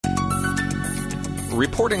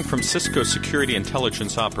Reporting from Cisco Security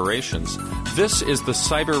Intelligence Operations, this is the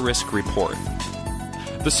Cyber Risk Report.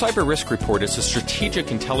 The Cyber Risk Report is a strategic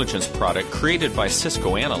intelligence product created by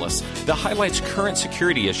Cisco analysts that highlights current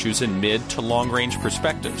security issues in mid to long-range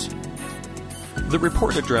perspectives. The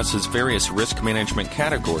report addresses various risk management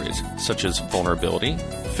categories such as vulnerability,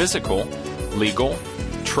 physical, legal,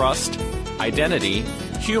 trust, identity,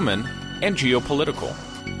 human, and geopolitical.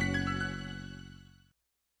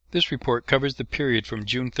 This report covers the period from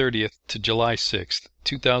June 30th to July 6th,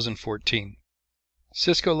 2014.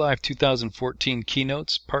 Cisco Live 2014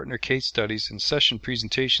 keynotes, partner case studies, and session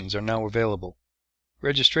presentations are now available.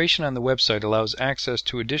 Registration on the website allows access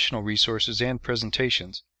to additional resources and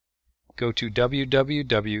presentations. Go to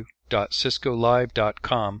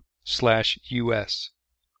www.ciscolive.com/us.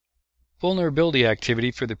 Vulnerability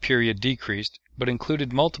activity for the period decreased, but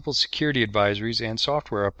included multiple security advisories and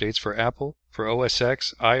software updates for Apple, for OS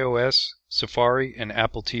X, iOS, Safari, and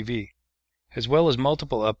Apple TV, as well as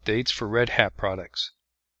multiple updates for Red Hat products.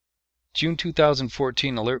 June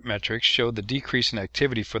 2014 alert metrics show the decrease in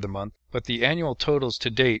activity for the month, but the annual totals to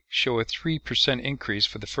date show a 3% increase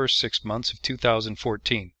for the first 6 months of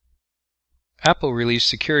 2014. Apple released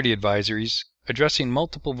security advisories addressing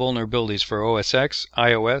multiple vulnerabilities for OS X,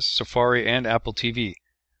 iOS, Safari, and Apple TV.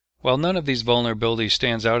 While none of these vulnerabilities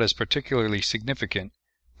stands out as particularly significant,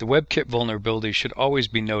 the WebKit vulnerability should always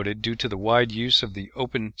be noted due to the wide use of the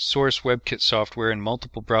open-source WebKit software in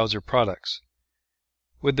multiple browser products.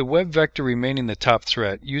 With the web vector remaining the top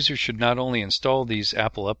threat, users should not only install these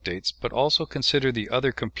Apple updates, but also consider the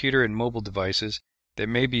other computer and mobile devices that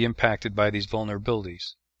may be impacted by these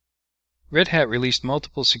vulnerabilities. Red Hat released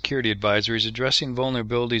multiple security advisories addressing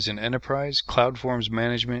vulnerabilities in Enterprise, CloudForms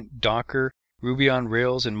management, Docker, Ruby on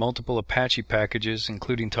Rails, and multiple Apache packages,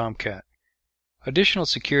 including Tomcat. Additional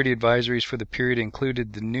security advisories for the period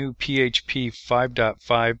included the new PHP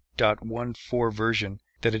 5.5.14 version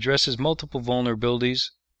that addresses multiple vulnerabilities,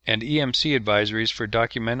 and EMC advisories for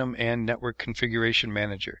Documentum and Network Configuration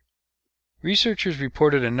Manager. Researchers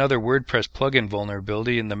reported another WordPress plugin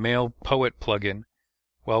vulnerability in the Mail Poet plugin,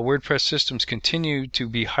 while WordPress systems continue to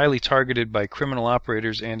be highly targeted by criminal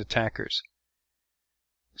operators and attackers.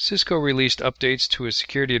 Cisco released updates to a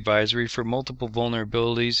security advisory for multiple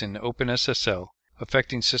vulnerabilities in OpenSSL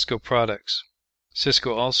affecting Cisco products.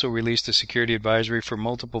 Cisco also released a security advisory for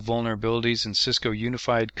multiple vulnerabilities in Cisco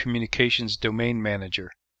Unified Communications Domain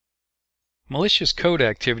Manager. Malicious code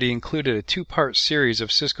activity included a 2-part series of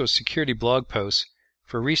Cisco security blog posts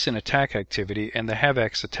for recent attack activity and the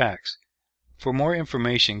Havax attacks. For more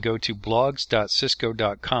information, go to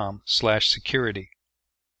blogs.cisco.com/security.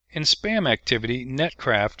 In spam activity,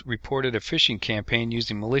 Netcraft reported a phishing campaign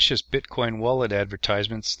using malicious Bitcoin wallet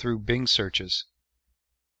advertisements through Bing searches.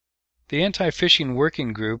 The Anti-Phishing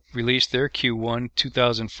Working Group released their Q1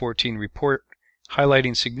 2014 report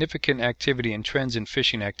highlighting significant activity and trends in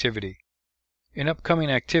phishing activity. In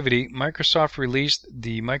upcoming activity, Microsoft released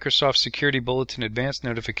the Microsoft Security Bulletin Advanced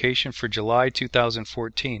Notification for July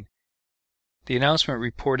 2014. The announcement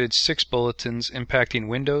reported 6 bulletins impacting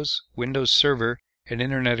Windows, Windows Server, and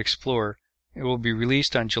Internet Explorer. It will be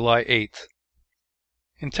released on July 8th.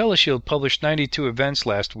 IntelliShield published 92 events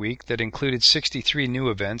last week that included 63 new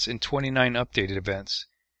events and 29 updated events.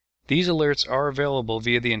 These alerts are available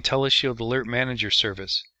via the IntelliShield Alert Manager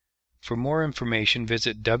service. For more information,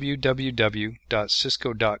 visit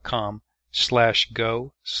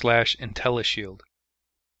www.cisco.com/go/IntelliShield.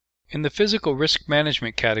 In the physical risk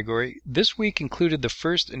management category, this week included the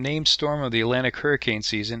first named storm of the Atlantic hurricane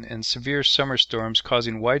season and severe summer storms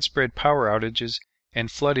causing widespread power outages and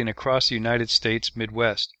flooding across the United States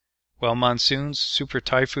Midwest, while monsoons, Super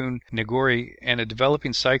Typhoon Nagori, and a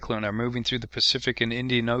developing cyclone are moving through the Pacific and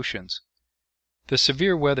Indian Oceans. The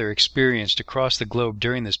severe weather experienced across the globe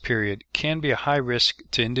during this period can be a high risk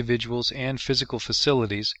to individuals and physical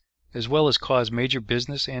facilities, as well as cause major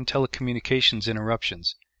business and telecommunications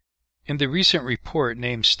interruptions. In the recent report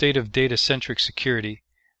named State of Data-Centric Security,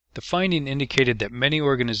 the finding indicated that many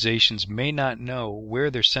organizations may not know where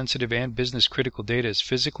their sensitive and business-critical data is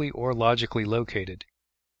physically or logically located.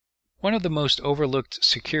 One of the most overlooked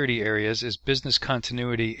security areas is business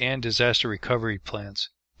continuity and disaster recovery plans,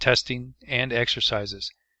 testing, and exercises.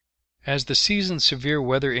 As the season's severe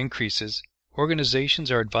weather increases, organizations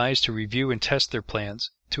are advised to review and test their plans,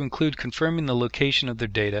 to include confirming the location of their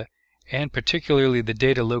data, and particularly the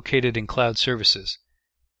data located in cloud services.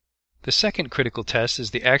 The second critical test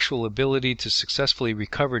is the actual ability to successfully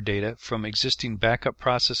recover data from existing backup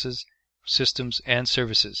processes, systems, and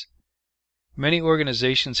services. Many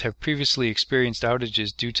organizations have previously experienced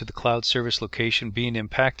outages due to the cloud service location being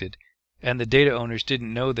impacted, and the data owners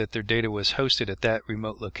didn't know that their data was hosted at that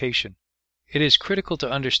remote location. It is critical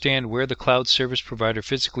to understand where the cloud service provider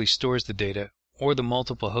physically stores the data, or the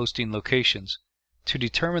multiple hosting locations, to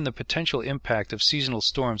determine the potential impact of seasonal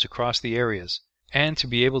storms across the areas, and to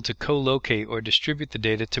be able to co-locate or distribute the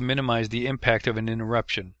data to minimize the impact of an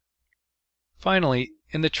interruption. Finally,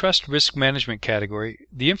 in the Trust Risk Management category,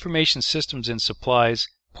 the Information Systems and Supplies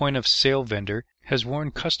point-of-sale vendor has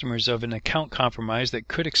warned customers of an account compromise that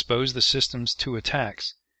could expose the systems to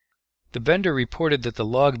attacks. The vendor reported that the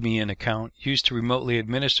LogMeIn account used to remotely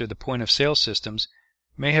administer the point-of-sale systems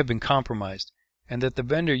may have been compromised, and that the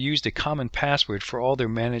vendor used a common password for all their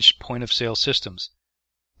managed point-of-sale systems.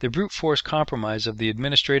 The brute force compromise of the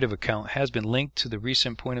administrative account has been linked to the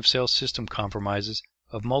recent point-of-sale system compromises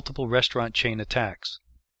of multiple restaurant chain attacks.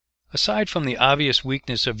 Aside from the obvious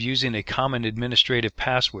weakness of using a common administrative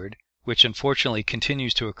password, which unfortunately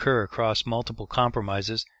continues to occur across multiple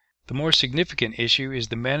compromises, the more significant issue is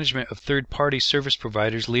the management of third-party service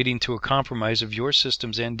providers leading to a compromise of your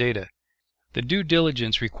systems and data. The due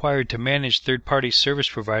diligence required to manage third-party service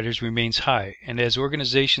providers remains high, and as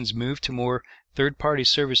organizations move to more third-party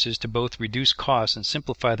services to both reduce costs and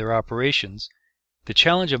simplify their operations, the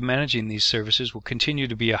challenge of managing these services will continue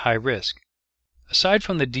to be a high risk. Aside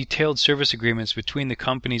from the detailed service agreements between the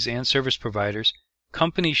companies and service providers,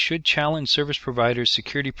 companies should challenge service providers'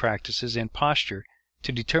 security practices and posture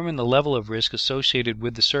to determine the level of risk associated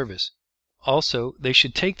with the service. Also, they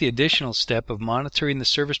should take the additional step of monitoring the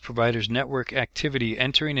service provider's network activity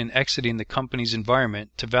entering and exiting the company's environment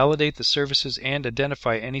to validate the services and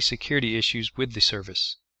identify any security issues with the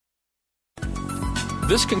service.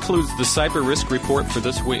 This concludes the Cyber Risk Report for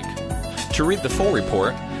this week. To read the full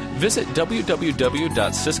report, visit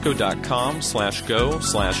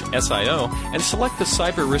www.cisco.com/go/SIO and select the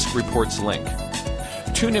Cyber Risk Reports link.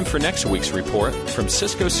 Tune in for next week's report from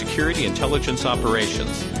Cisco Security Intelligence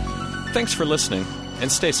Operations. Thanks for listening,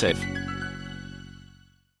 and stay safe.